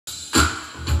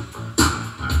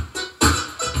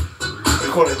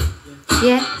recording?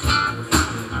 Yeah.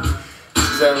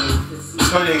 This is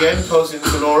Tony again, posing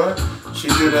for Laura.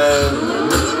 She's doing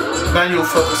a manual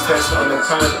focus test on a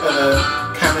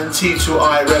Canon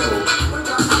T2i Rebel.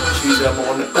 She's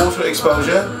on auto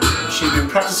exposure. She's been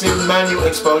practicing manual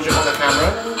exposure on the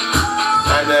camera,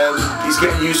 and he's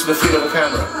getting used to the feel of a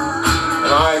camera.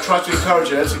 And I try to encourage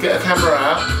her to get a camera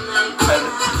out and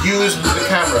use the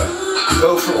camera.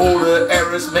 Go through all the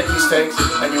errors, make mistakes,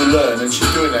 and you'll learn. And she's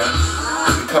doing that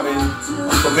and becoming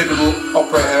a formidable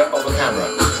operator of a camera.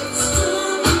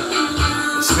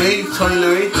 It's me, Tony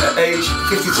Louis, at age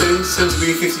 52, soon to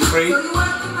be 53,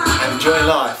 and enjoying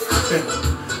life.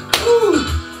 Woo.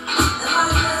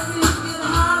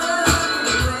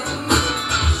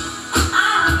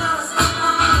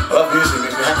 I love music, it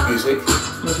makes me happy music.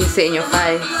 You can see it in your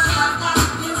face.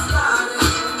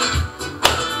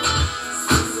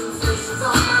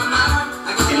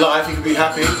 In life, you can be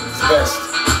happy, it's the best.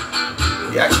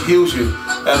 It actually heals you.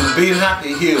 Being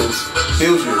happy heals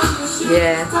you.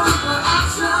 Yeah.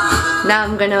 Now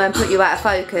I'm going to put you out of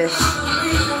focus.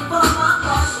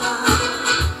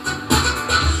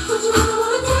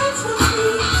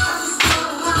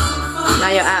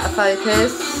 Now you're out of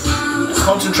focus.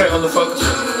 Concentrate on the focus.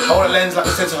 Hold the lens like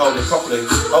I said to hold it properly.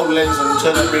 Hold the lens and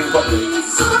turn that ring properly.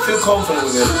 Feel confident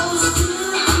with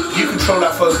it. You control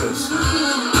that focus.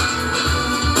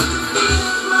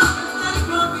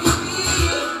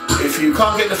 If you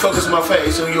can't get the focus on my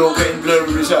face and you're getting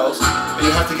blurry results, then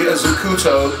you have to get a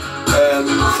ZUCUTO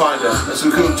finder. A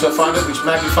ZUCUTO finder which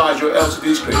magnifies your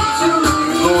LCD screen.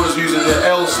 Laura's using the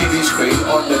LCD screen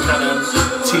on the Canon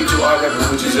T2i Rebel,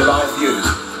 which is a live view.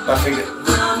 I think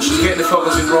she's getting the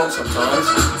focusing wrong sometimes,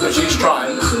 but she's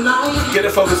trying. If you get the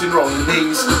focusing wrong, it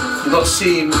means you're not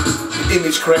seeing the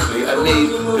image correctly and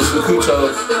need the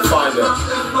ZUCUTO finder.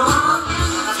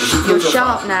 You're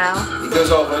sharp now. It goes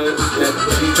over,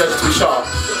 you judge it to be sharp.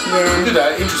 Yeah. You do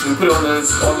that, interesting, put it on the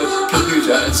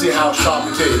computer and see how sharp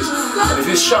it is. And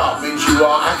if it's sharp, means you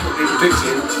are accurately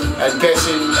predicting and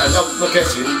guessing, and not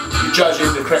guessing, you're judging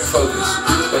the correct focus.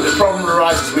 But the problem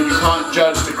arises when you can't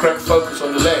judge the correct focus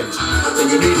on the lens.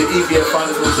 Then you need an EVF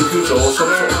finder from ZUCUTO or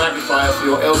some sort of magnifier for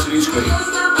your LCD screen.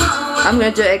 I'm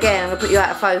going to do it again, I'm going to put you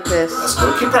out of focus. That's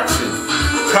good, keep practicing.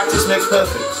 Practice makes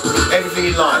perfect.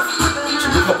 Everything in life. So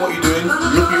look at what you're doing,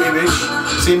 look at your image.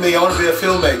 See me, I want to be a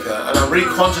filmmaker and I'm really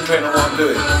concentrating on what I'm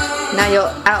doing. Now you're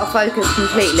out of focus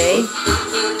completely.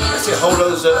 That's it, hold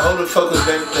the focus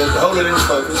lens, hold the lens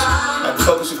focus and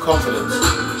focus with confidence.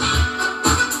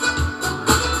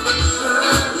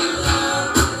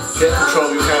 Get control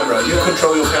of your camera. You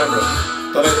control your camera.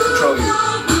 Don't let it control you.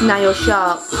 Now you're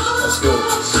sharp. That's good.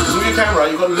 Because with your camera,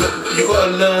 you've got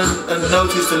to learn and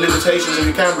notice the limitations of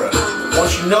your camera.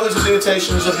 Once you notice the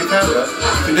limitations of your camera,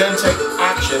 you can then take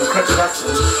action, corrective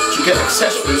actions, to get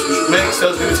accessories which makes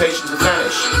those limitations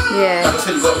vanish. Yeah. Like I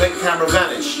said, you've got to make the camera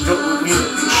vanish. You're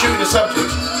shooting a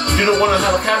subject, you don't want to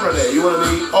have a camera there. You want to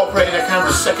be operating a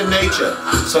camera second nature.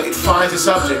 So it finds the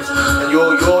subject, and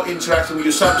you're interacting with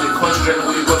your subject, concentrating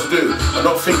on what you've got to do, and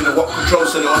not thinking of what control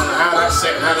setting on and how that's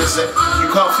set and how that's set.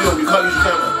 You can't film, you can't use your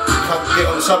camera, you can't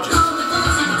get on the subject.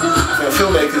 For a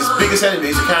filmmaker's biggest enemy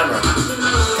is the camera.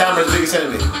 Camera's biggest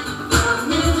enemy.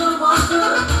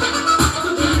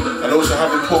 And also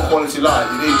having poor quality light.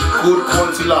 You need good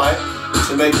quality light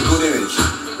to make a good image.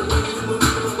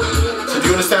 So do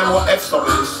you understand what f-stop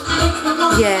is?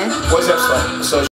 Yeah. What is f-stop? So